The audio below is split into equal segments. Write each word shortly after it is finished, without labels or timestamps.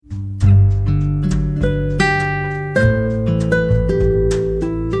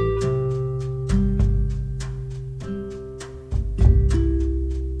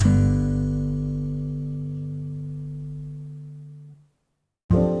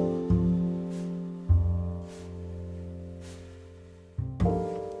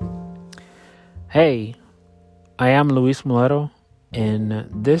Hey, I am Luis Muleto, and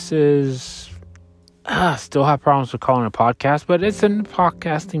this is still have problems with calling it a podcast, but it's a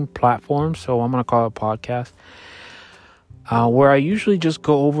podcasting platform, so I'm gonna call it a podcast. Where I usually just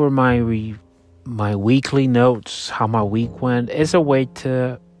go over my weekly notes, how my week went. It's a way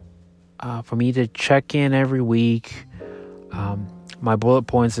to for me to check in every week. My bullet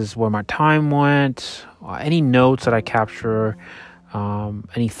points is where my time went, any notes that I capture.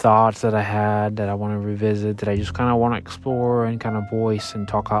 Any thoughts that I had that I want to revisit, that I just kind of want to explore and kind of voice and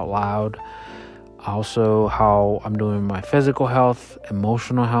talk out loud. Also, how I'm doing my physical health,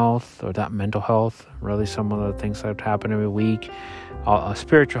 emotional health, or that mental health. Really, some of the things that happen every week.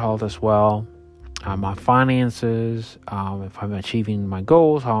 Spiritual health as well. My finances, if I'm achieving my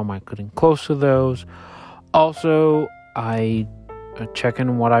goals, how am I getting close to those? Also, I check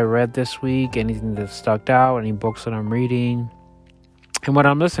in what I read this week, anything that stuck out, any books that I'm reading. And what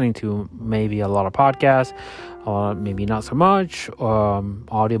I'm listening to, maybe a lot of podcasts, maybe not so much,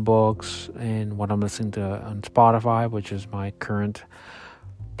 audiobooks, and what I'm listening to on Spotify, which is my current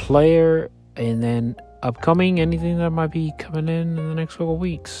player, and then upcoming, anything that might be coming in the next couple of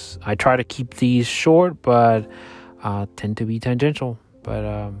weeks. I try to keep these short, but tend to be tangential.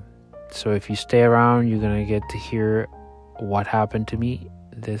 But so if you stay around, you're going to get to hear what happened to me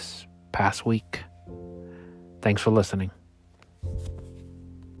this past week. Thanks for listening.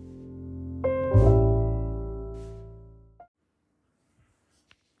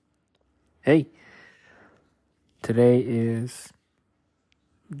 Hey, today is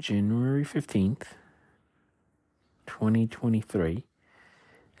January 15th, 2023,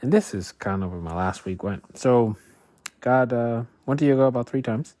 and this is kind of where my last week went. So, God went to yoga about 3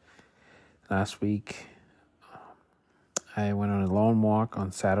 times. Last week, I went on a long walk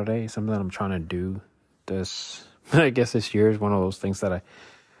on Saturday, something that I'm trying to do this, I guess this year is one of those things that I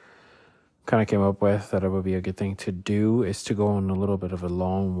kind of came up with that it would be a good thing to do, is to go on a little bit of a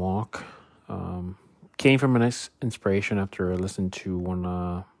long walk. Came from an inspiration after I listened to one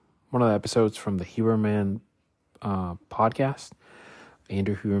of the episodes from the Huberman podcast.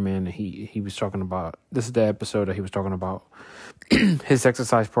 Andrew Huberman, he was talking about, this is the episode that he was talking about his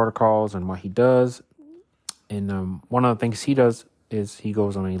exercise protocols and what he does. And one of the things he does is he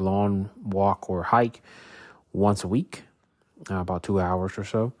goes on a long walk or hike once a week, about 2 hours or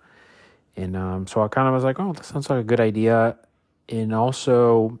so. And so I kind of was like, oh, that sounds like a good idea. And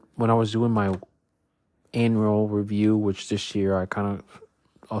also, when I was doing my annual review, which this year I kind of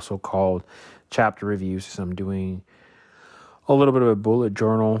also called chapter reviews, so I'm doing a little bit of a bullet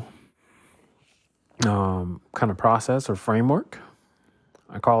journal kind of process or framework.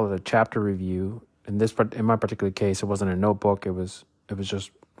 I call it a chapter review. In my particular case, it wasn't a notebook. It was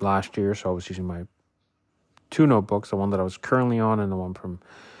just last year, so I was using my 2 notebooks, the one that I was currently on and the one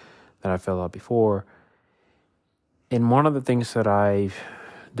that I filled out before. And one of the things that I've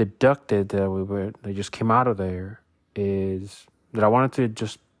deducted that just came out of there is that I wanted to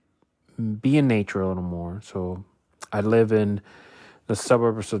just be in nature a little more. So I live in the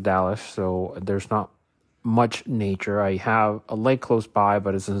suburbs of Dallas, so there's not much nature. I have a lake close by,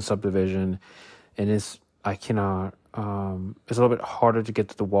 but it's in a subdivision, and it's a little bit harder to get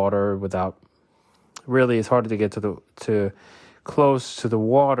to the water it's harder to get to close to the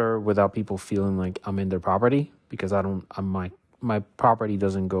water without people feeling like I'm in their property, because my property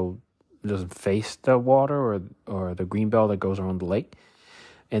doesn't face the water or the green belt that goes around the lake.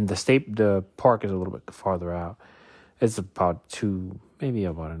 And the park is a little bit farther out. It's about maybe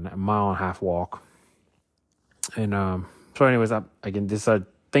about a mile and a half walk. And so anyways, these are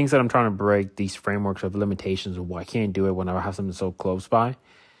things that I'm trying to break, these frameworks of limitations of why I can't do it whenever I have something so close by.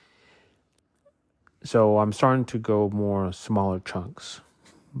 So I'm starting to go more smaller chunks.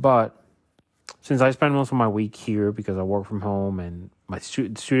 But since I spend most of my week here because I work from home and my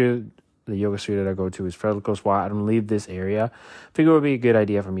studio, the yoga studio that I go to is fairly close by, I don't leave this area. I figure it would be a good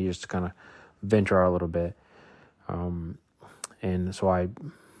idea for me just to kind of venture out a little bit. And so I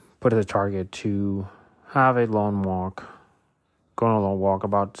put as a target to have a long walk, go on a long walk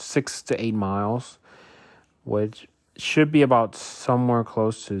about 6 to 8 miles, which should be about somewhere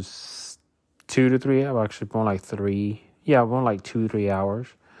close to 2 to 3. Actually, more like 3. Yeah, more like 2-3 hours.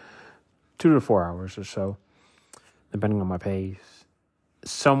 2 to 4 hours or so, depending on my pace.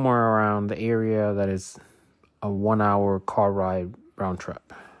 Somewhere around the area that is a 1 hour car ride round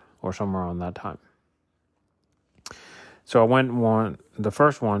trip, or somewhere around that time. So I went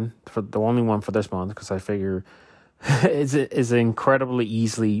the only one for this month, because I figure it's incredibly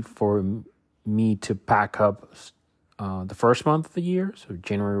easily for me to pack up the first month of the year. So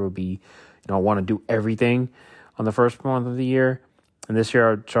January will be, I want to do everything on the first month of the year. And this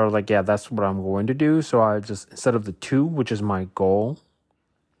year I started like, yeah, that's what I'm going to do. So I just, instead of the 2, which is my goal,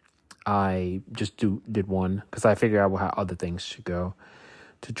 I just did 1 because I figured I will have other things to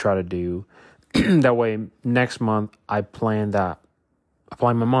try to do. That way, next month I plan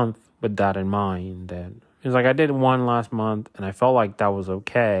my month with that in mind. And it's like I did 1 last month, and I felt like that was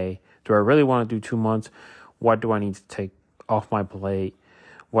okay. Do I really want to do 2 months? What do I need to take off my plate?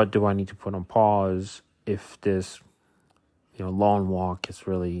 What do I need to put on pause if this, long walk is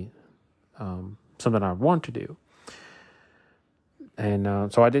really something I want to do? And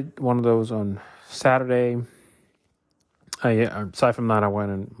so I did one of those on Saturday. Aside from that, I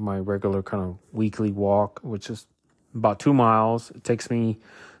went on my regular kind of weekly walk, which is about 2 miles. It takes me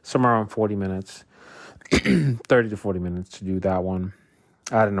somewhere around 40 minutes, 30 to 40 minutes to do that one.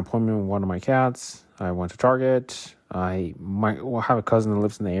 I had an appointment with one of my cats. I went to Target. I have a cousin that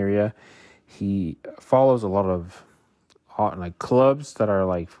lives in the area. He follows a lot of clubs that are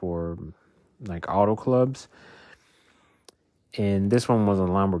like for like auto clubs. And this one was a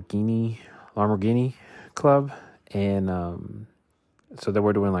Lamborghini club. And so they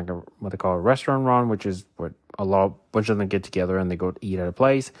were doing like what they call a restaurant run, which is what bunch of them get together and they go eat at a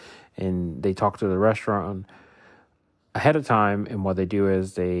place, and they talk to the restaurant ahead of time. And what they do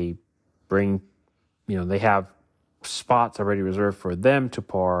is they bring, they have spots already reserved for them to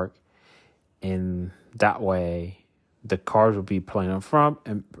park, and that way the cars will be playing up front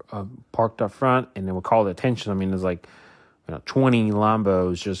and parked up front, and they will call the attention. I mean, there's like 20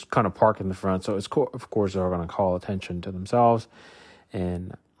 Lambos just kind of park in the front. So of course they're going to call attention to themselves.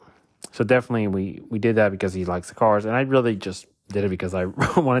 And so definitely we did that because he likes the cars. And I really just did it because I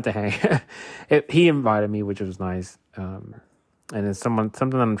wanted to hang. He invited me, which was nice. And it's something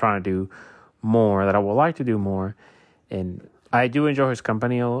that I'm trying to do more, that I would like to do more. And I do enjoy his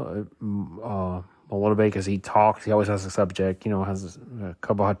company a little bit because he talks. He always has a subject, has a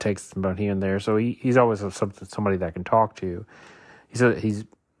couple hot takes about here and there. So he's always somebody that I can talk to. He's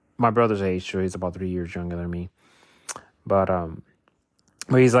my brother's age, so he's about 3 years younger than me. But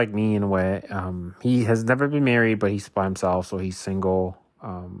he's like me in a way. He has never been married, but he's by himself, so he's single.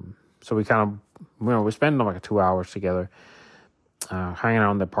 So we kind of, we spend like 2 hours together, hanging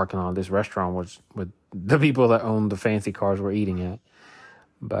out in the parking lot of this restaurant, with the people that own the fancy cars we're eating at.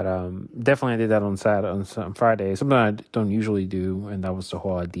 But definitely I did that on Friday, something I don't usually do, and that was the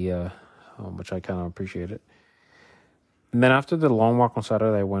whole idea, which I kind of appreciated. And then after the long walk on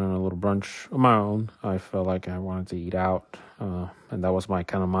Saturday, I went on a little brunch of my own. I felt like I wanted to eat out, and that was my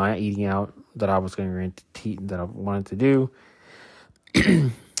eating out that I was going to eat, that I wanted to do.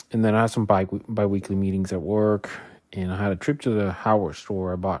 And then I had some bi-weekly meetings at work, and I had a trip to the Howard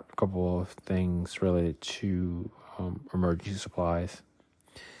store. I bought a couple of things related to emergency supplies.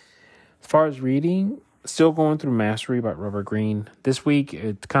 As far as reading, still going through Mastery by Robert Greene. This week,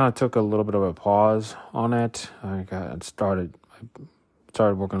 it kind of took a little bit of a pause on it. I started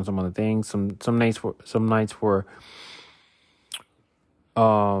working on some other things. Some nights were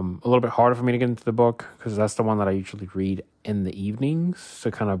a little bit harder for me to get into the book because that's the one that I usually read in the evenings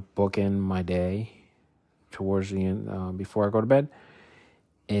to kind of bookend my day towards the end before I go to bed.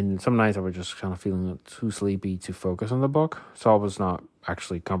 And some nights I was just kind of feeling too sleepy to focus on the book, so I was not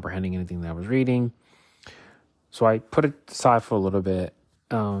actually comprehending anything that I was reading. So I put it aside for a little bit,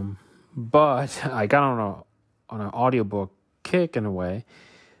 but I got on an audiobook kick in a way.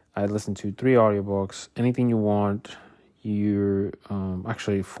 I listened to 3 audiobooks. Anything You Want, you're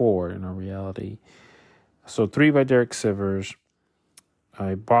actually 4 in our reality. So 3 by Derek Sivers.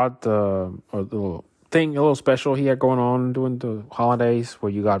 I bought a little special he had going on during the holidays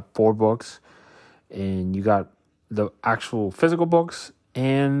where you got 4 books and you got the actual physical books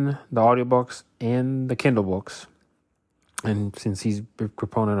and the audiobooks and the Kindle books. And since he's a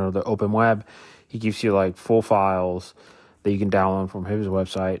proponent of the open web, he gives you like full files that you can download from his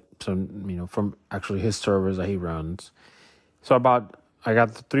website. So, from actually his servers that he runs. So I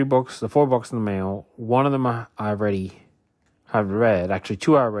got the 4 books in the mail. One of them I already have read. Actually,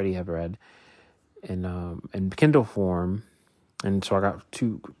 2 I already have read in Kindle form. And so I got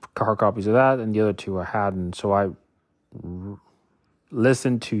 2 hard copies of that, and the other 2 I hadn't. So I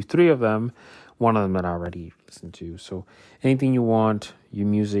listened to 3 of them, one of them that I already listened to. So Anything You Want, You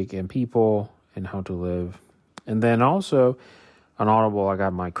Music and People, and How to Live. And then also on Audible, I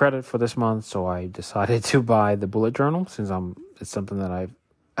got my credit for this month, so I decided to buy the bullet journal since it's something that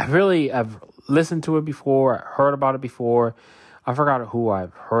I've listened to it before, I heard about it before. I forgot who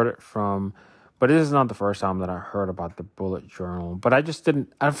I've heard it from, but this is not the first time that I heard about the bullet journal. But I just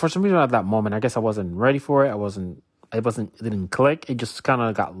didn't, for some reason at that moment, I guess I wasn't ready for it. It didn't click. It just kind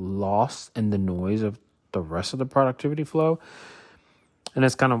of got lost in the noise of the rest of the productivity flow. And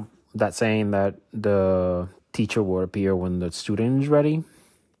it's kind of that saying that the teacher will appear when the student is ready.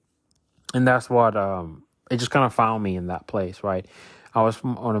 And that's what, it just kind of found me in that place, right? I was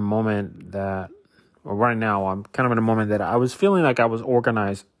on a moment that, or right now, I'm kind of in a moment that I was feeling like I was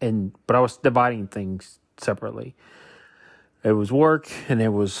organized, but I was dividing things separately. It was work and it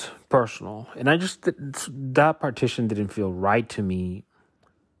was personal. And that partition didn't feel right to me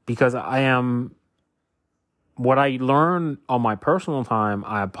because what I learn on my personal time,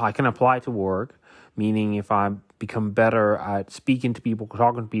 I can apply to work, meaning if I become better at speaking to people,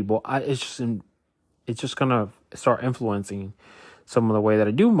 talking to people, it's just going to start influencing some of the way that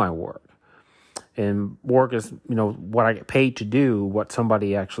I do my work. And work is, what I get paid to do, what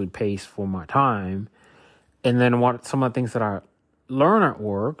somebody actually pays for my time. And then what some of the things that I learn at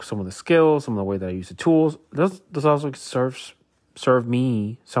work, some of the skills, some of the way that I use the tools, this also serve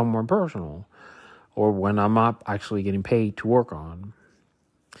me somewhere personal or when I'm not actually getting paid to work on.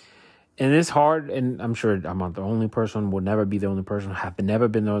 And it's hard, and I'm sure I'm not the only person, will never be the only person, have never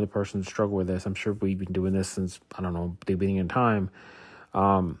been the only person to struggle with this. I'm sure we've been doing this since, I don't know, the beginning of time.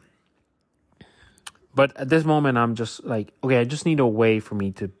 But at this moment, I'm just like, okay, I just need a way for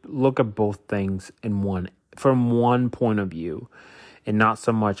me to look at both things from one point of view, and not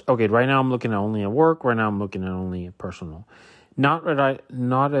so much, okay, right now I'm looking at only at work, right now I'm looking at only at personal. Not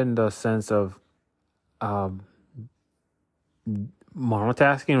in the sense of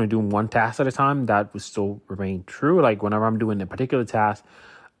monotasking or doing one task at a time. That would still remain true. Like whenever I'm doing a particular task,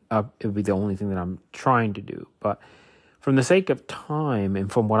 it would be the only thing that I'm trying to do. But from the sake of time and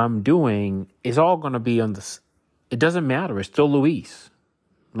from what I'm doing, it's all going to be on this. It doesn't matter. It's still Luis.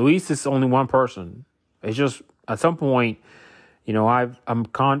 Luis is only one person. It's just at some point, I'm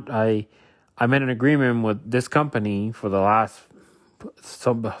in an agreement with this company for the last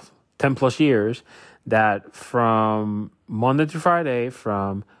 10 plus years that from Monday to Friday,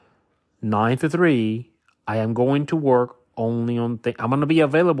 from 9 to 3, I am going to work only on I'm going to be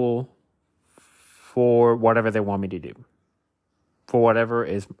available for whatever they want me to do, for whatever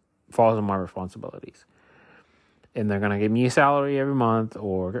falls on my responsibilities. And they're going to give me a salary every month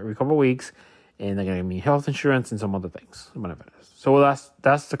or every couple of weeks, and they're going to give me health insurance and some other things, whatever it is. So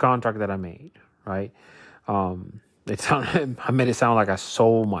that's the contract that I made, right? I made it sound like I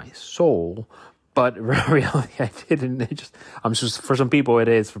sold my soul, but in reality, I didn't. I'm just, for some people, it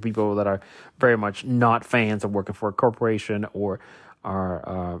is. For people that are very much not fans of working for a corporation or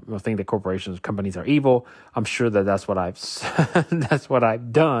think that companies are evil. I'm sure that's what that's what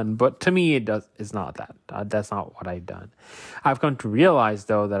I've done. But to me, it's not that. That's not what I've done. I've come to realize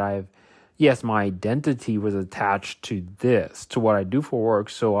though that yes, my identity was attached to what I do for work.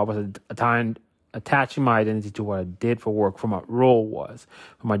 So I was attaching my identity to what I did for work, for my role was,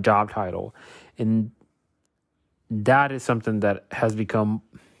 for my job title. And that is something that has become,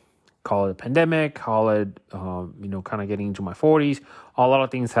 call it a pandemic, call it, kind of getting into my 40s. A lot of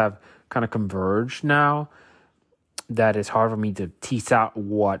things have kind of converged now that it's hard for me to tease out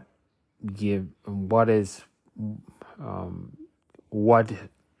what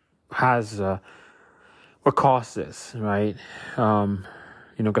caused this, right?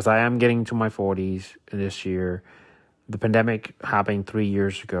 Because I am getting to my 40s this year. The pandemic happened 3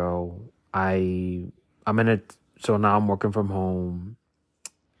 years ago. I'm in it, so now I'm working from home.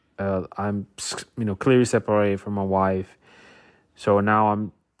 I'm, clearly separated from my wife. So now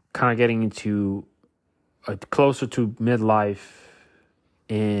I'm kind of getting into closer to midlife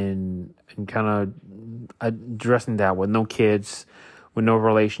and kind of addressing that with no kids, with no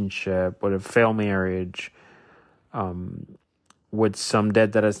relationship, with a failed marriage, with some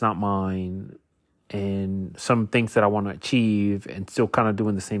debt that is not mine, and some things that I want to achieve, and still kind of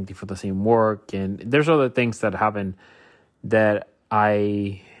doing the same thing for the same work. And there's other things that happen that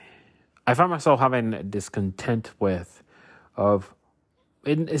I find myself having discontent with. I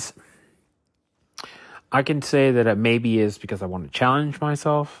can say that it maybe is because I want to challenge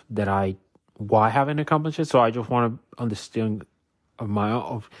myself why I haven't accomplished it. So I just want to understand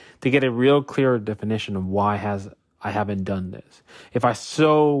to get a real clear definition of why I haven't done this. If I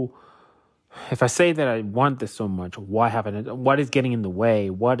say that I want this so much, what is getting in the way?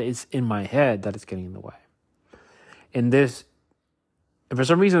 What is in my head that is getting in the way? And for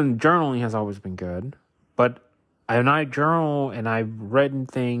some reason, journaling has always been good, but I journal and I've written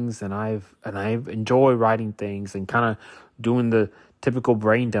things and I've enjoyed writing things and kind of doing the typical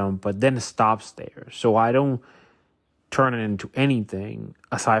brain dump, but then it stops there. So I don't turn it into anything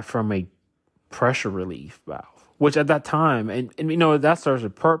aside from a pressure relief valve. Which at that time, and that serves a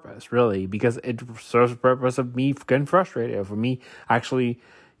purpose, really, because it serves the purpose of me getting frustrated, for me actually,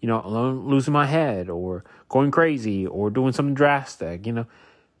 losing my head or going crazy or doing something drastic,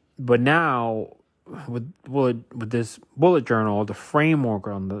 But now with this bullet journal, the framework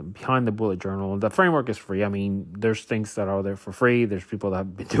behind the bullet journal, the framework is free. I mean, there's things that are there for free. There's people that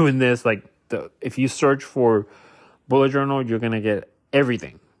have been doing this. Like if you search for bullet journal, you're gonna get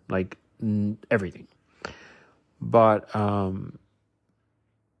everything, like everything. But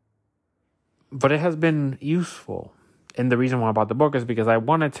it has been useful. And the reason why I bought the book is because I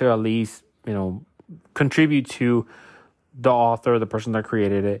wanted to at least, contribute to the author, the person that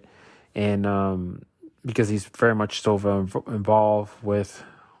created it. And because he's very much so involved with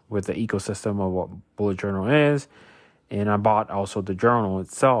the ecosystem of what bullet journal is. And I bought also the journal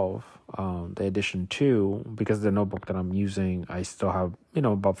itself, the edition 2, because the notebook that I'm using, I still have,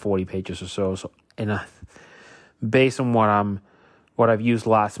 about 40 pages or so. And based on what I've used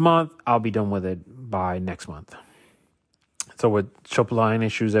last month, I'll be done with it by next month. So with shop line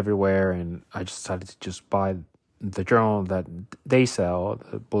issues everywhere, and I just decided to just buy the journal that they sell,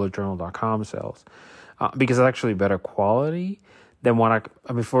 the bulletjournal.com sells, because it's actually better quality than what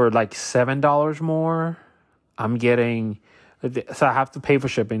for like $7 more, I'm getting. So I have to pay for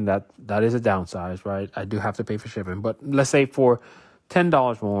shipping. That is a downside, right? I do have to pay for shipping, but let's say for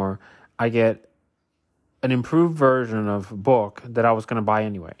 $10 more, I get an improved version of a book that I was going to buy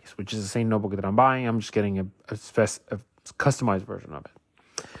anyways, which is the same notebook that I'm buying. I'm just getting a customized version of it.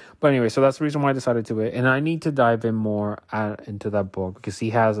 But anyway, so that's the reason why I decided to it. And I need to dive in more into that book because he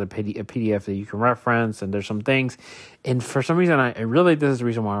has a PDF that you can reference, and there's some things. And for some reason, this is the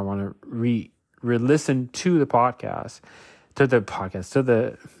reason why I want to re-listen to the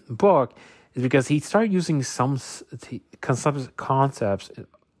book, is because he started using some concepts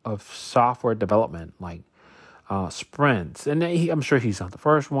of software development, like sprints. And I'm sure he's not the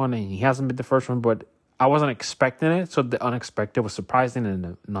first one, and he hasn't been the first one, but I wasn't expecting it, so the unexpected was surprising in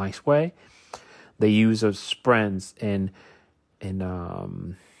a nice way. The use of sprints and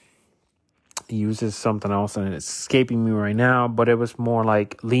he uses something else, and it's escaping me right now, but it was more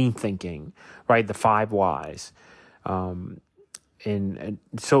like lean thinking, right? The 5 whys. And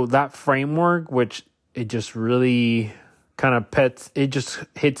so that framework, which it just really kind of it just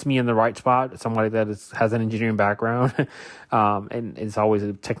hits me in the right spot. Somebody that has an engineering background, and is always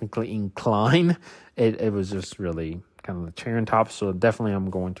technically inclined. It was just really kind of the cherry on top. So definitely I'm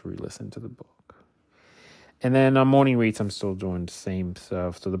going to re-listen to the book. And then on morning reads, I'm still doing the same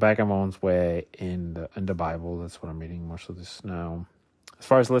stuff. So the Vagabond's Way in the Bible, that's what I'm reading most of this now. As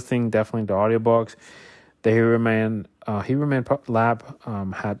far as listening, definitely the audiobooks. The Hero Man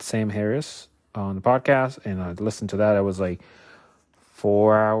Lab had Sam Harris on the podcast, and I listened to that. It was like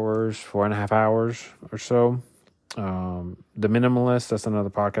 4.5 hours or so. The Minimalist, that's another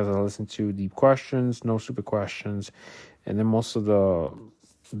podcast I listen to. Deep Questions, No Stupid Questions, and then most of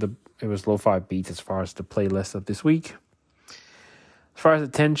it was lo-fi beats as far as the playlist of this week. As far as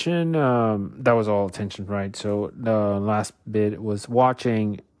attention, that was all attention, right? So the last bit was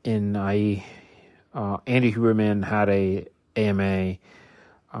watching, and Andy Huberman had a AMA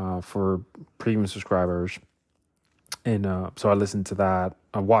for premium subscribers, and so I listened to that.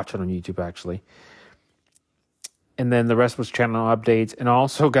 I watched it on YouTube actually, and then the rest was channel updates, and I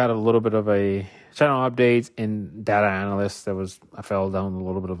also got a little bit of a channel updates and data analyst. I fell down a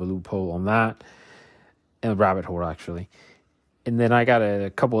little bit of a loophole on that, and a rabbit hole actually. And then I got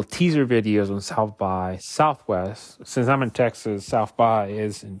a couple of teaser videos on South by Southwest. Since I'm in Texas, South by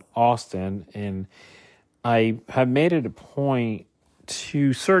is in Austin, and I have made it a point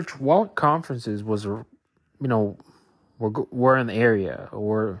to search what conferences were in the area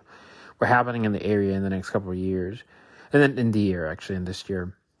or were happening in the area in the next couple of years, and then in the year actually in this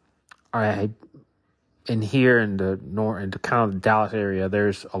year. Here in the north, in the kind of the Dallas area,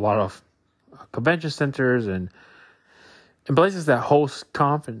 there's a lot of convention centers and places that host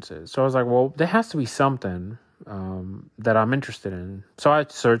conferences. So I was like, well, there has to be something that I'm interested in. So I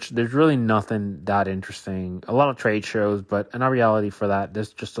searched. There's really nothing that interesting. A lot of trade shows, but in our reality for that,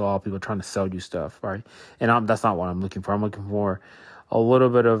 there's just a lot of people trying to sell you stuff, right? And that's not what I'm looking for. I'm looking for a little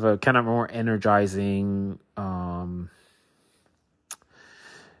bit of a kind of more energizing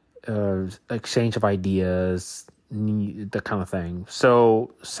exchange of ideas, that kind of thing.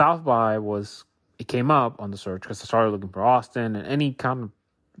 So South by it came up on the search because I started looking for Austin and any kind of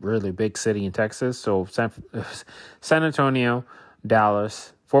really big city in Texas. So San Antonio,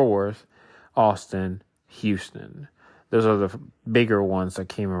 Dallas, Fort Worth, Austin, Houston. Those are the bigger ones that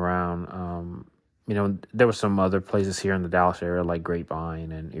came around. There were some other places here in the Dallas area like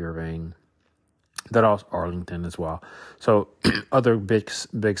Grapevine and Irving. That also Arlington as well. So other big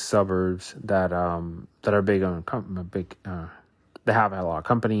suburbs that are big on they have a lot of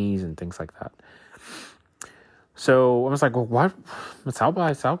companies and things like that. So I was like, well, what? South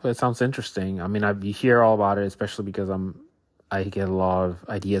by Southwest sounds interesting. I mean, you hear all about it, especially because I get a lot of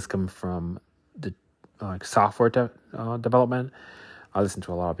ideas coming from the software development. I listen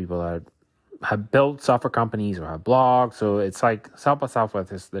to a lot of people that have built software companies or have blogs. So it's like South by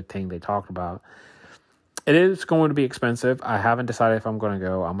Southwest is the thing they talked about. It is going to be expensive. I haven't decided if I'm going to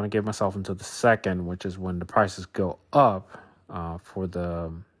go. I'm going to give myself until the 2nd, which is when the prices go up for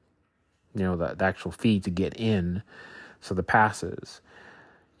the the actual fee to get in, so the passes,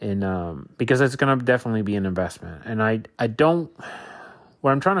 and because it's going to definitely be an investment. And I don't,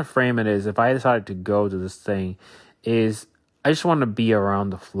 what I'm trying to frame it is, if I decided to go to this thing, is I just want to be around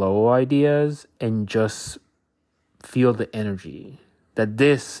the flow of ideas and just feel the energy that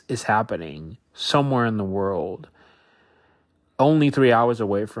this is happening somewhere in the world, only 3 hours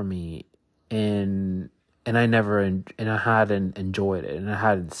away from me, and I hadn't enjoyed it, and I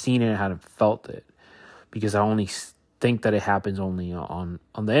hadn't seen it, I hadn't felt it, because I only think that it happens only on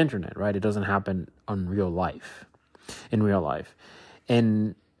the internet, right? It doesn't happen in real life,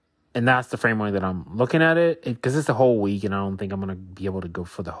 and that's the framework that I'm looking at it, because it's the whole week, and I don't think I'm gonna be able to go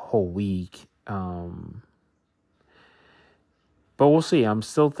for the whole week. But we'll see. I'm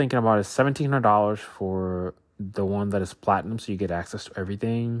still thinking about it. $1,700 for the one that is platinum, so you get access to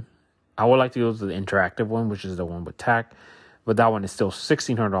everything. I would like to go to the interactive one, which is the one with tech, but that one is still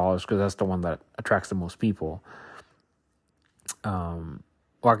 $1,600 because that's the one that attracts the most people. Or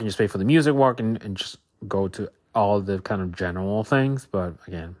I can just pay for the music walk and just go to all the kind of general things. But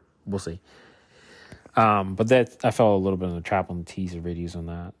again, we'll see. But that, I fell a little bit in the trap on the teaser videos on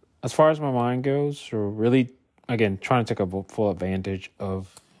that. As far as my mind goes, so really, again, trying to take a full advantage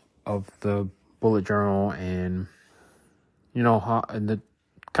of the bullet journal, and how, and the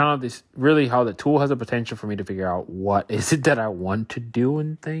kind of this, really how the tool has the potential for me to figure out what is it that I want to do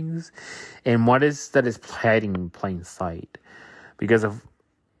in things, and what is that is hiding in plain sight. Because of,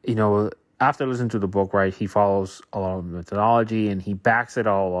 after listening to the book, right, he follows a lot of methodology, and he backs it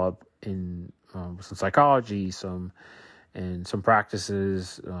all up in some psychology, some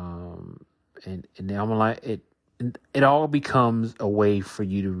practices, and I'm like, it all becomes a way for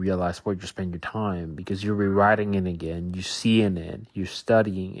you to realize where you spend your time, because you're rewriting it again, you're seeing it, you're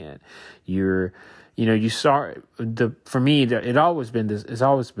studying it, for me, it's always been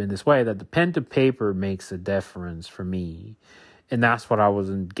this way, that the pen to paper makes a difference for me. And that's what I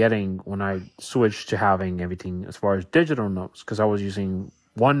wasn't getting when I switched to having everything as far as digital notes, because I was using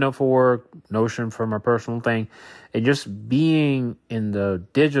OneNote for work, Notion for my personal thing, and just being in the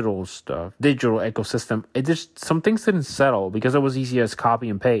digital ecosystem, it just, some things didn't settle because it was easy as copy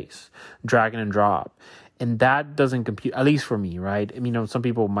and paste, drag and drop. And that doesn't compute, at least for me, right? I mean, some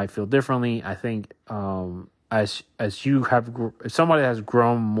people might feel differently. I think as if somebody has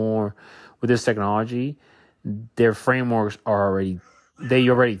grown more with this technology, their frameworks they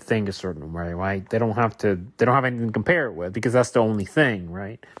already think a certain way, right? They don't have anything to compare it with, because that's the only thing,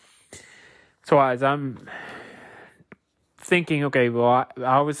 right? So as I'm thinking, okay, well, I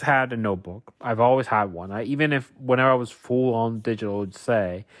always had a notebook. I've always had one. Whenever I was full on digital,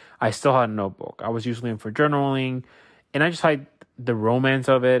 I still had a notebook. I was using it for journaling, and I just had the romance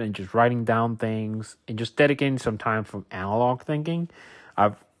of it, and just writing down things, and just dedicating some time from analog thinking.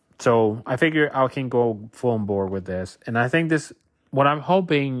 So I figure I can go full on board with this. And I think what I'm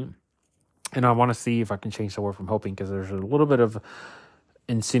hoping, and I want to see if I can change the word from hoping, because there's a little bit of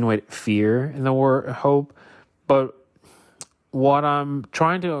insinuated fear in the word hope. But what I'm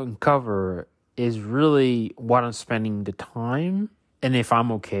trying to uncover is really what I'm spending the time, and if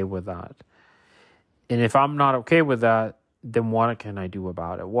I'm okay with that. And if I'm not okay with that, then what can I do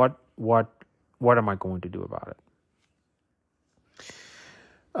about it? What am I going to do about it?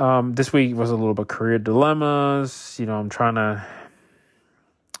 This week was a little bit career dilemmas. I'm trying to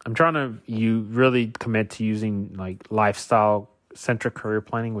really commit to using like lifestyle centric career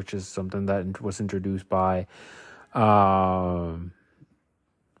planning, which is something that was introduced by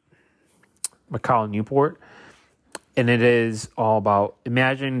Mikhail Newport. And it is all about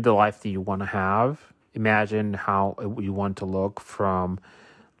imagine the life that you want to have. Imagine how you want to look from,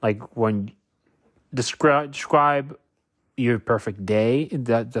 like, when describe your perfect day.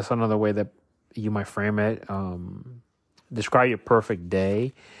 That's another way that you might frame it. Describe your perfect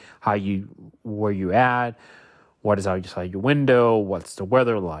day, where you at, what is outside your window, what's the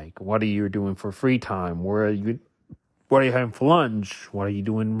weather like, what are you doing for free time, what are you having for lunch, what are you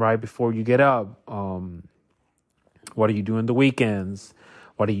doing right before you get up, what are you doing the weekends,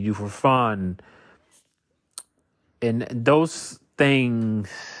 what do you do for fun. And those things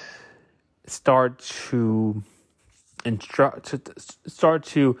start to and start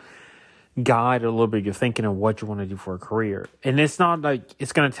to guide a little bit your thinking of what you want to do for a career. And it's not like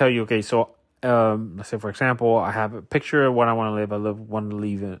it's going to tell you, okay, so let's say, for example, I have a picture of what I want to live.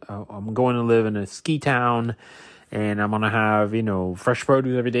 I'm going to live in a ski town, and I'm going to have, fresh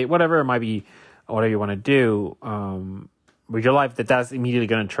produce every day, whatever it might be, whatever you want to do. With your life, that's immediately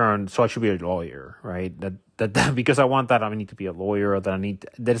going to turn. So I should be a lawyer, right? That because I want that, I need to be a lawyer. That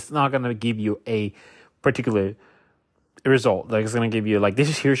it's not going to give you a particular result. Like, it's going to give you like,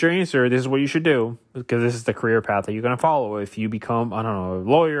 here's your answer. This is what you should do, because this is the career path that you're going to follow. If you become, I don't know, a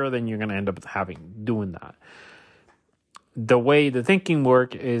lawyer, then you're going to end up doing that. The way the thinking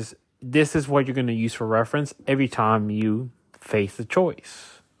work is, this is what you're going to use for reference every time you face a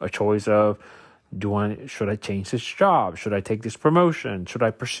choice of, should I change this job? Should I take this promotion? Should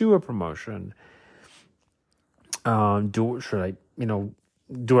I pursue a promotion? Do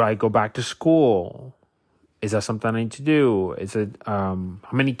I go back to school? Is that something I need to do? Is it, how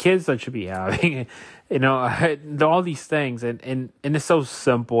many kids I should be having? All these things. And it's so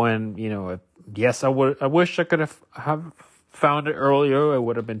simple. And, yes, I wish I could have found it earlier. It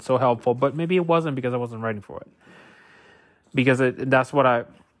would have been so helpful, but maybe it wasn't, because I wasn't ready for it. Because that's what I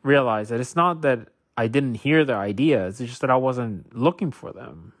realized, that it's not that I didn't hear the ideas. It's just that I wasn't looking for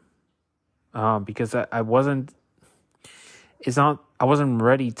them. Because I wasn't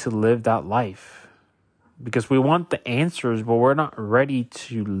ready to live that life. Because we want the answers, but we're not ready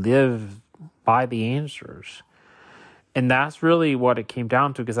to live by the answers. And that's really what it came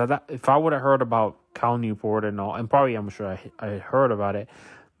down to. Because if I would have heard about Cal Newport and all, and probably I'm sure I heard about it,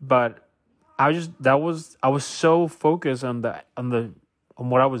 but I was so focused on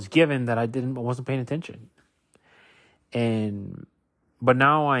what I was given that I wasn't paying attention. But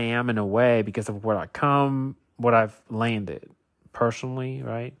now I am, in a way, because of what I've landed personally,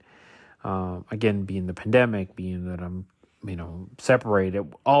 right? Again, being the pandemic, being that I'm,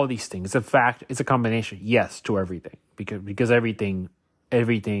 separated, all these things. It's a combination, yes, to everything, because everything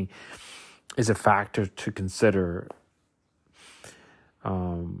is a factor to consider.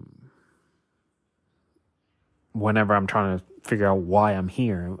 Whenever I'm trying to figure out why I'm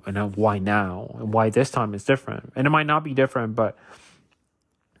here and why now and why this time is different. And it might not be different, but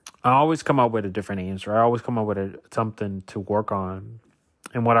I always come up with a different answer. I always come up with something to work on.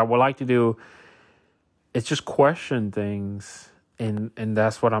 And what I would like to do is just question things. And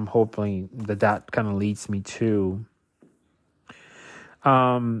that's what I'm hoping that kind of leads me to.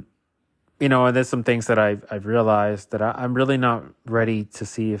 And there's some things that I've realized that I'm really not ready to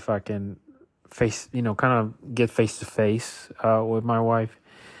see if I can get face to face with my wife.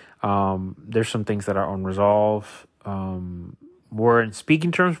 There's some things that are unresolved. We're in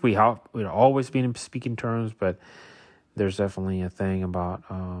speaking terms. We've always been in speaking terms, but there's definitely a thing about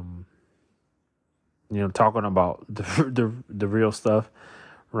talking about the real stuff,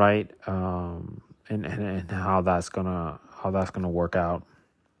 right? And how that's gonna work out.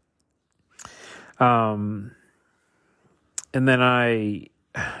 And then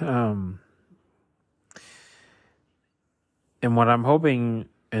and what I'm hoping,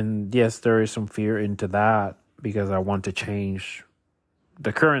 and yes, there is some fear into that, because I want to change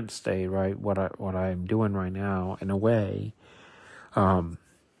the current state, right? What I'm doing right now, in a way,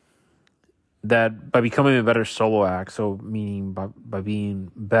 that by becoming a better solo act, so meaning by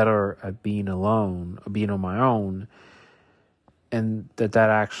being better at being alone, being on my own, and that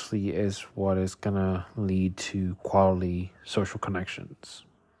actually is what is gonna lead to quality social connections.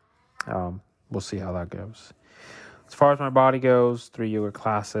 We'll see how that goes. As far as my body goes, 3 yoga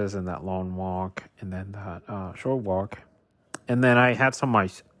classes and that long walk, and then that short walk. And then I had some of my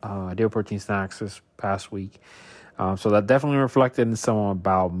Ideal Protein snacks this past week. So that definitely reflected in some of my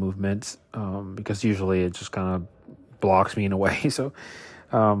bowel movements, because usually it just kind of blocks me in a way. So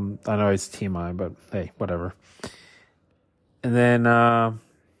I know it's TMI, but hey, whatever. And then I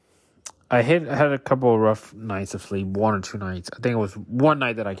had a couple of rough nights of sleep, 1 or 2 nights. I think it was one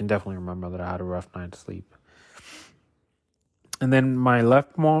night that I can definitely remember that I had a rough night of sleep. And then my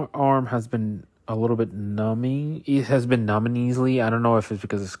left arm has been a little bit numbing. It has been numbing easily. I don't know if it's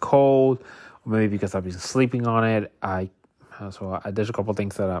because it's cold, or maybe because I've been sleeping on it. There's a couple of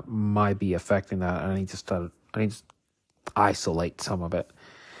things that might be affecting that. I need to isolate some of it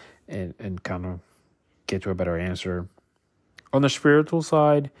and kind of get to a better answer. On the spiritual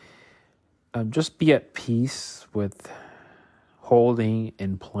side, just be at peace with holding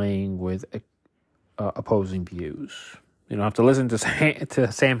and playing with opposing views. You don't have to listen to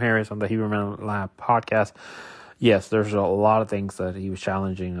Sam Harris on the Huberman Lab podcast. Yes, there's a lot of things that he was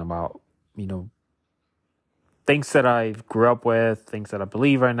challenging about, things things that I grew up with, things that I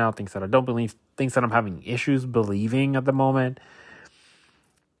believe right now, things that I don't believe, things that I'm having issues believing at the moment.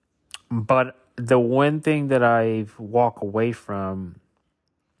 But the one thing that I walk away from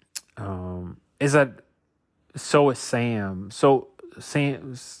is that so is Sam. So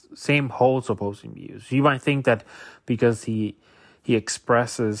Sam holds opposing views. You might think that because he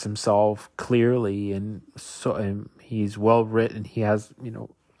expresses himself clearly and he's well written, he has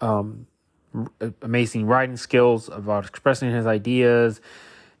amazing writing skills about expressing his ideas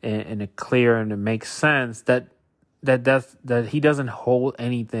in a clear and it makes sense that he doesn't hold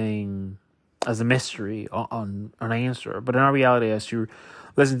anything as a mystery on an answer. But in our reality, as you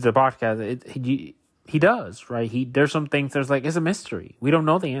listen to the podcast, he does, right? There's some things there's like, it's a mystery. We don't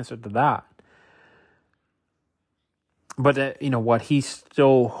know the answer to that. But what he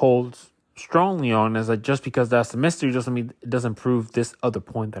still holds strongly on is that just because that's a mystery doesn't mean it doesn't prove this other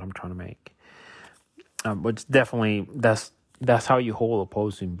point that I'm trying to make. Which definitely that's how you hold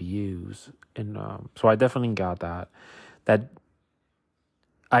opposing views, and so I definitely got that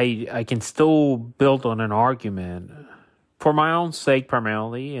I can still build on an argument for my own sake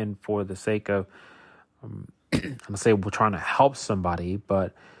primarily, and for the sake of I'm gonna say we're trying to help somebody,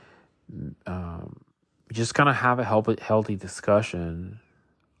 but just kind of have a healthy discussion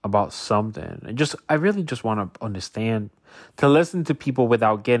about something, and I really just want to understand, to listen to people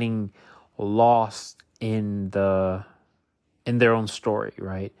without getting lost in their own story,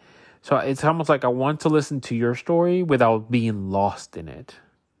 right? So it's almost like I want to listen to your story without being lost in it,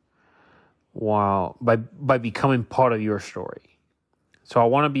 while by becoming part of your story. So I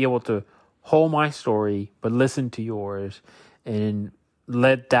want to be able to hold my story, but listen to yours and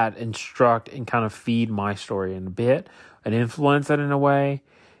let that instruct and kind of feed my story in a bit and influence it in a way,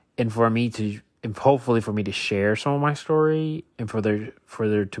 and hopefully for me to share some of my story, and for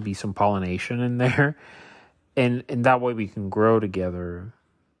there to be some pollination in there, and that way we can grow together,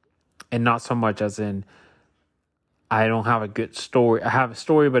 and not so much as in I don't have a good story. I have a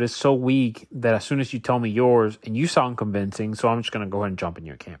story, but it's so weak that as soon as you tell me yours and you sound convincing, so I'm just going to go ahead and jump in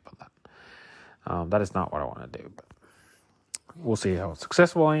your camp on that. That is not what I want to do, but we'll see how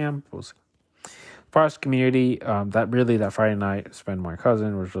successful I am. We'll see. As far as community, that Friday night spent with my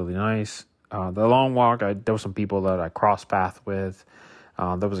cousin was really nice. The long walk, there were some people that I crossed paths with.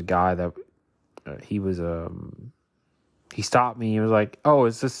 There was a guy that he stopped me. He was like, "Oh,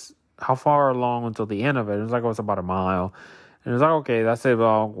 is this how far along until the end of it?" It was like, "Oh, it's about a mile." And it was like, "Okay, that's it.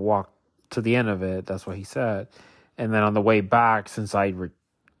 I'll walk to the end of it." That's what he said. And then on the way back, since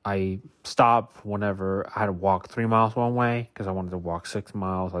I stopped whenever I had to walk 3 miles one way because I wanted to walk 6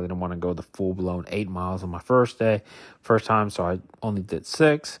 miles. I didn't want to go the full blown 8 miles on my first time, so I only did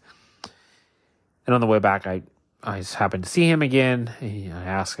 6. And on the way back, I just happened to see him again. And I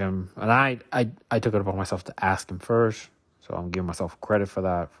asked him, and I took it upon myself to ask him first. So I'm giving myself credit for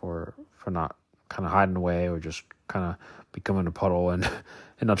that, for not kind of hiding away or just kind of becoming a puddle and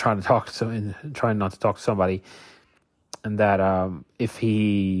not trying to talk to somebody. And that if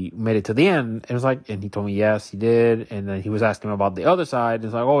he made it to the end, it was like, and he told me yes, he did. And then he was asking about the other side.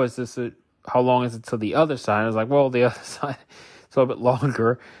 It's like, "Oh, is this it? How long is it to the other side?" I was like, "Well, the other side is a little bit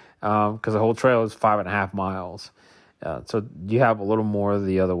longer because the whole trail is 5.5 miles. So you have a little more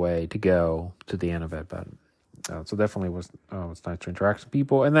the other way to go to the end of it." But so definitely was nice to interact with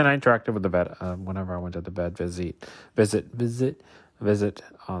people. And then I interacted with the vet whenever I went to the vet visit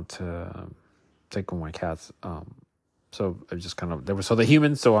to take one of my cats. So it just kind of, there was the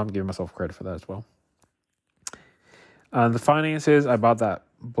humans, so I'm giving myself credit for that as well. The finances, I bought that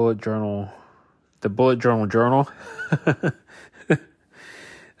bullet journal, the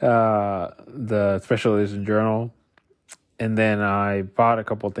the special edition journal. And then I bought a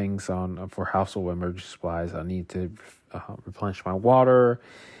couple things for household emergency supplies. I need to replenish my water.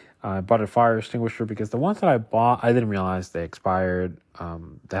 I bought a fire extinguisher because the ones that I bought, I didn't realize they expired.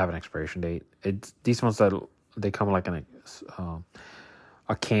 They have an expiration date. These ones that they come like in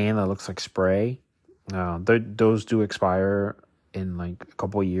a can that looks like spray. Those do expire in like a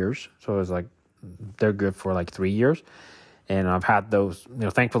couple of years. So it's like they're good for like 3 years. And I've had those.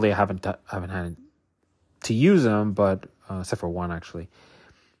 Thankfully I haven't had to use them, but except for one actually.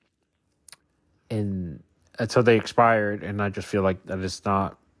 And so they expired, and I just feel like that it's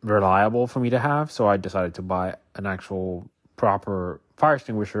not reliable for me to have. So I decided to buy an actual proper fire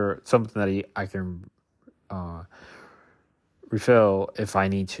extinguisher, something that I can refill if I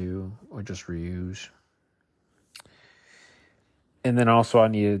need to, or just reuse. And then also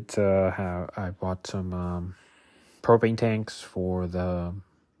I bought some propane tanks for the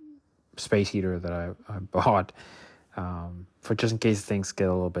space heater that I bought, for just in case things get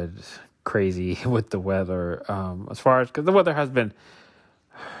a little bit crazy with the weather. As far as, because the weather has been,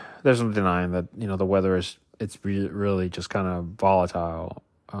 there's no denying that, the weather it's really just kind of volatile,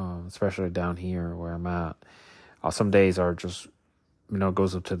 especially down here where I'm at. Some days are just,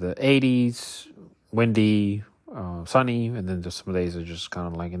 goes up to the 80s, windy, sunny, and then just some days are just kind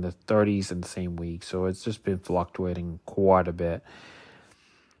of like in the 30s in the same week. So it's just been fluctuating quite a bit.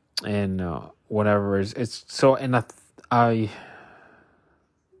 And whatever it's so, and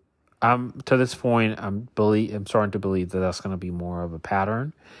I'm to this point, I'm starting to believe that that's going to be more of a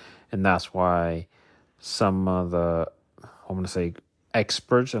pattern, and that's why some of the, I'm going to say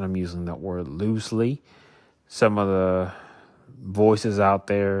experts, and I'm using that word loosely, some of the voices out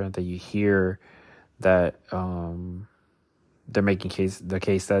there that you hear that they're making the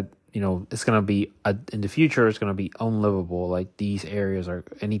case that it's going to be in the future, it's going to be unlivable. Like these areas are,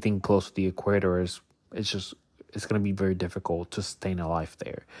 anything close to the equator it's going to be very difficult to sustain a life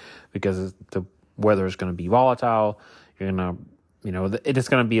there, because the weather is going to be volatile. You're going to, it is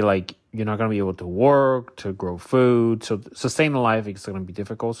going to be like, you're not going to be able to work, to grow food. So sustain a life is going to be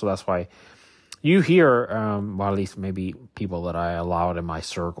difficult. So that's why you hear, well, at least maybe people that I allowed in my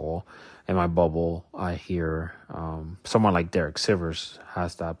circle, in my bubble, I hear someone like Derek Sivers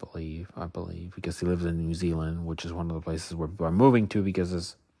has that I believe, because he lives in New Zealand, which is one of the places where people are moving to, because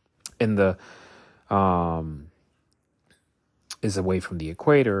it's in the, is away from the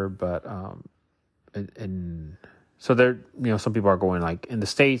equator, but and so there, some people are going, like in the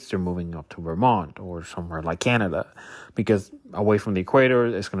States, they're moving up to Vermont or somewhere like Canada, because away from the equator,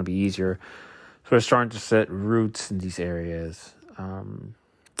 it's going to be easier. So they're starting to set roots in these areas.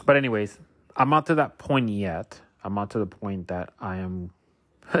 But anyways, I'm not to that point yet. I'm not to the point that I am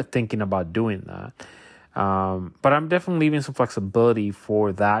thinking about doing that. But I'm definitely leaving some flexibility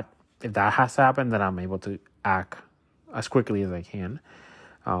for that. If that has to happen, then I'm able to act as quickly as I can.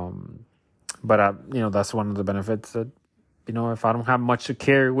 But that's one of the benefits that, if I don't have much to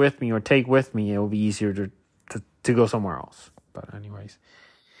carry with me or take with me, it will be easier to go somewhere else. But anyways,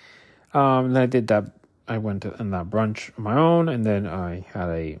 then I did that. I went in that brunch on my own, and then I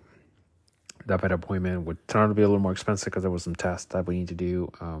had that vet appointment, which turned out to be a little more expensive because there was some tests that we need to do.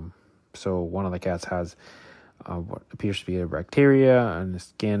 So one of the cats has what appears to be a bacteria in the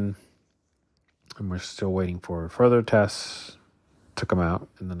skin, and we're still waiting for further tests to come out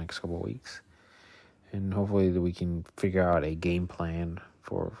in the next couple of weeks. And hopefully we can figure out a game plan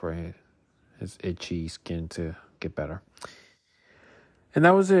for his itchy skin to get better. And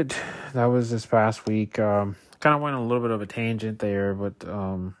that was it. That was this past week. Kind of went on a little bit of a tangent there, but,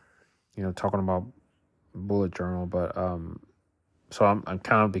 talking about bullet journal. But so I'm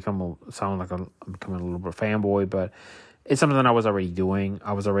kind of becoming a little bit fanboy, but it's something that I was already doing.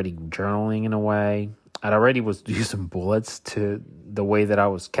 I was already journaling in a way. I already was using bullets to the way that I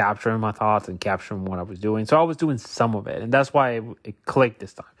was capturing my thoughts and capturing what I was doing. So I was doing some of it. And that's why it clicked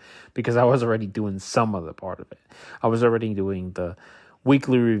this time, because I was already doing some of the part of it. I was already doing the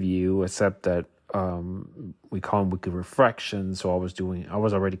weekly review, except that we call them weekly reflections. So I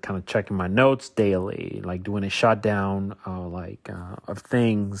was already kind of checking my notes daily, like doing a shutdown of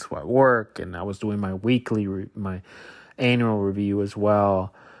things at work. And I was doing my my annual review as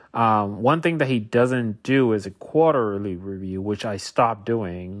well. One thing that he doesn't do is a quarterly review, which I stopped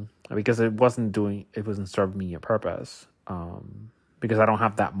doing because it wasn't serving me a purpose. Because I don't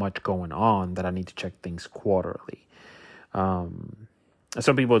have that much going on that I need to check things quarterly.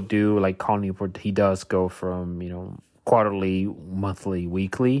 Some people do, like Colin Newport, he does go from, quarterly, monthly,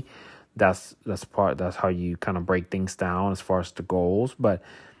 weekly. That's how you kind of break things down as far as the goals. But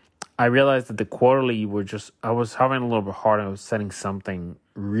I realized that the quarterly I was having a little bit hard. I was setting something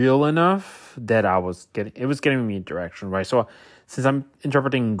real enough that it was getting me a direction, right? So since I'm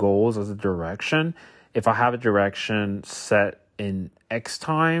interpreting goals as a direction, if I have a direction set in X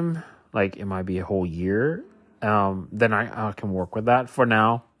time, like it might be a whole year, then I can work with that. For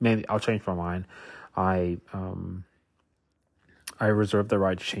now, maybe I'll change my mind. I reserve the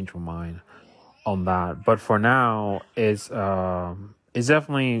right to change my mind on that. But for now, it's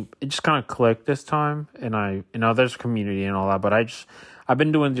definitely, it just kind of clicked this time. And there's community and all that, but I've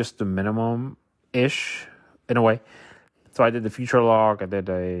been doing just the minimum ish in a way. So I did the future log. I did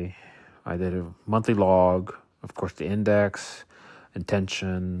a monthly log, of course, the index,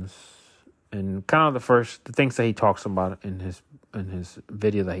 intentions, and kind of the things that he talks about in his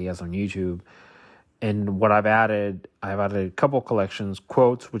video that he has on YouTube. And what I've added a couple collections,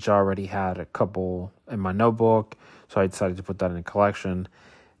 quotes, which I already had a couple in my notebook. So I decided to put that in a collection.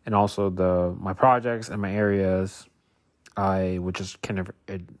 And also my projects and my areas, which is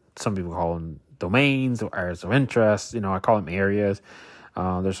some people call them domains or areas of interest. I call them areas.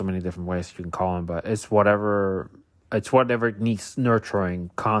 There's so many different ways you can call them, but it's whatever needs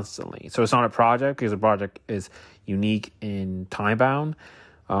nurturing constantly. So it's not a project, because a project is unique in time bound.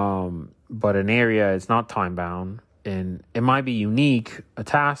 But an area is not time bound, and it might be unique. A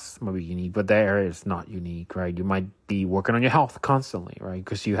task might be unique, but the area is not unique, right? You might be working on your health constantly, right?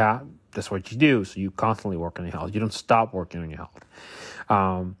 Because that's what you do. So you constantly work on your health. You don't stop working on your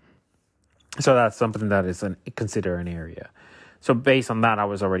health. So that's something that is consider an area. So based on that, I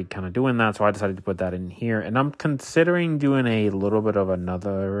was already kind of doing that. So I decided to put that in here, and I'm considering doing a little bit of a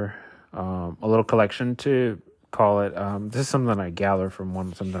little collection to call it. This is something I gathered from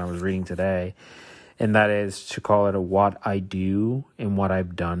something I was reading today, and that is to call it a "What I Do and What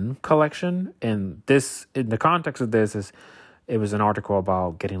I've Done" collection. And this, in the context of this, it was an article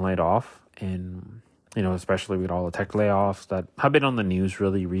about getting laid off, and especially with all the tech layoffs that have been on the news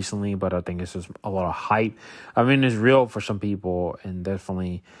really recently. But I think it's just a lot of hype. I mean, it's real for some people, and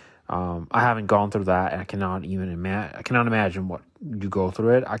definitely, I haven't gone through that, and I cannot imagine what you go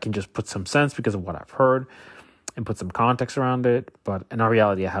through it. I can just put some sense because of what I've heard and put some context around it. But in our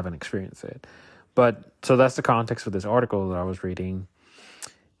reality, I haven't experienced it. But so that's the context for this article that I was reading.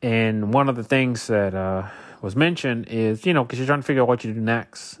 And one of the things that was mentioned is, because you're trying to figure out what you do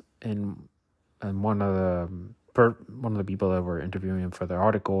next. And one of the people that were interviewing for the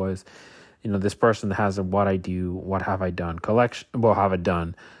article is, this person has a "what I do, what have I done" collection. Well, have I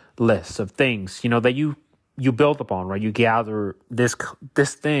done lists of things, that you build upon, right? You gather this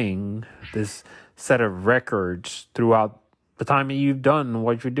set of records throughout the time that you've done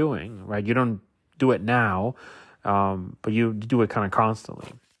what you're doing, right? You don't do it now, but you do it kind of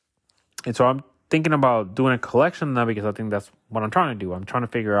constantly. And so I'm thinking about doing a collection now, because I think that's what I'm trying to do. I'm trying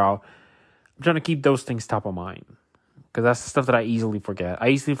to keep those things top of mind, because that's the stuff that I easily forget. I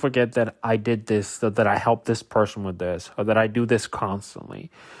easily forget that I did this, that I helped this person with this, or that I do this constantly,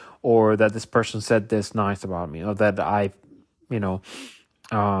 or that this person said this nice about me, or that I've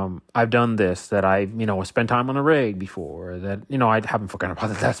done this, that I've, spent time on a rig before, that, I haven't forgotten about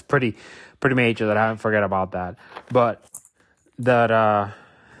that. That's pretty major that I haven't forgot about that. But that, I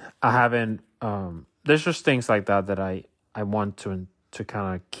haven't, there's just things like that I want to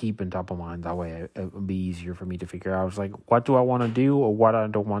kind of keep in top of mind. That way it would be easier for me to figure out. I was like, what do I want to do, or what I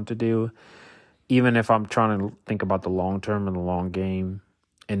don't want to do? Even if I'm trying to think about the long term and the long game,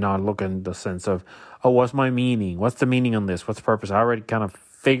 and not look in the sense of, what's my meaning? What's the meaning on this? What's the purpose? I already kind of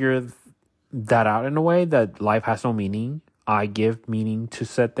figured that out in a way that life has no meaning. I give meaning to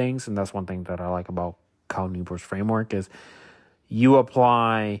said things. And that's one thing that I like about Cal Newport's framework is you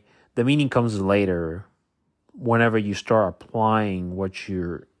apply, the meaning comes later whenever you start applying what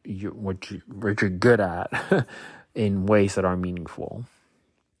you're good at in ways that are meaningful.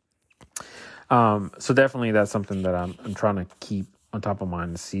 So definitely that's something that I'm trying to keep on top of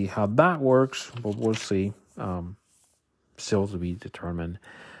mind to see how that works, but we'll see. Still to be determined.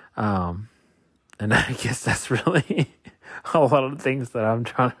 And I guess that's really a lot of things that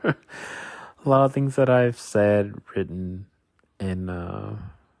a lot of things that I've said, written, and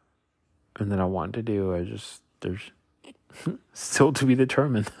that I want to do. There's still to be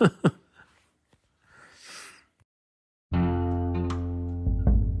determined.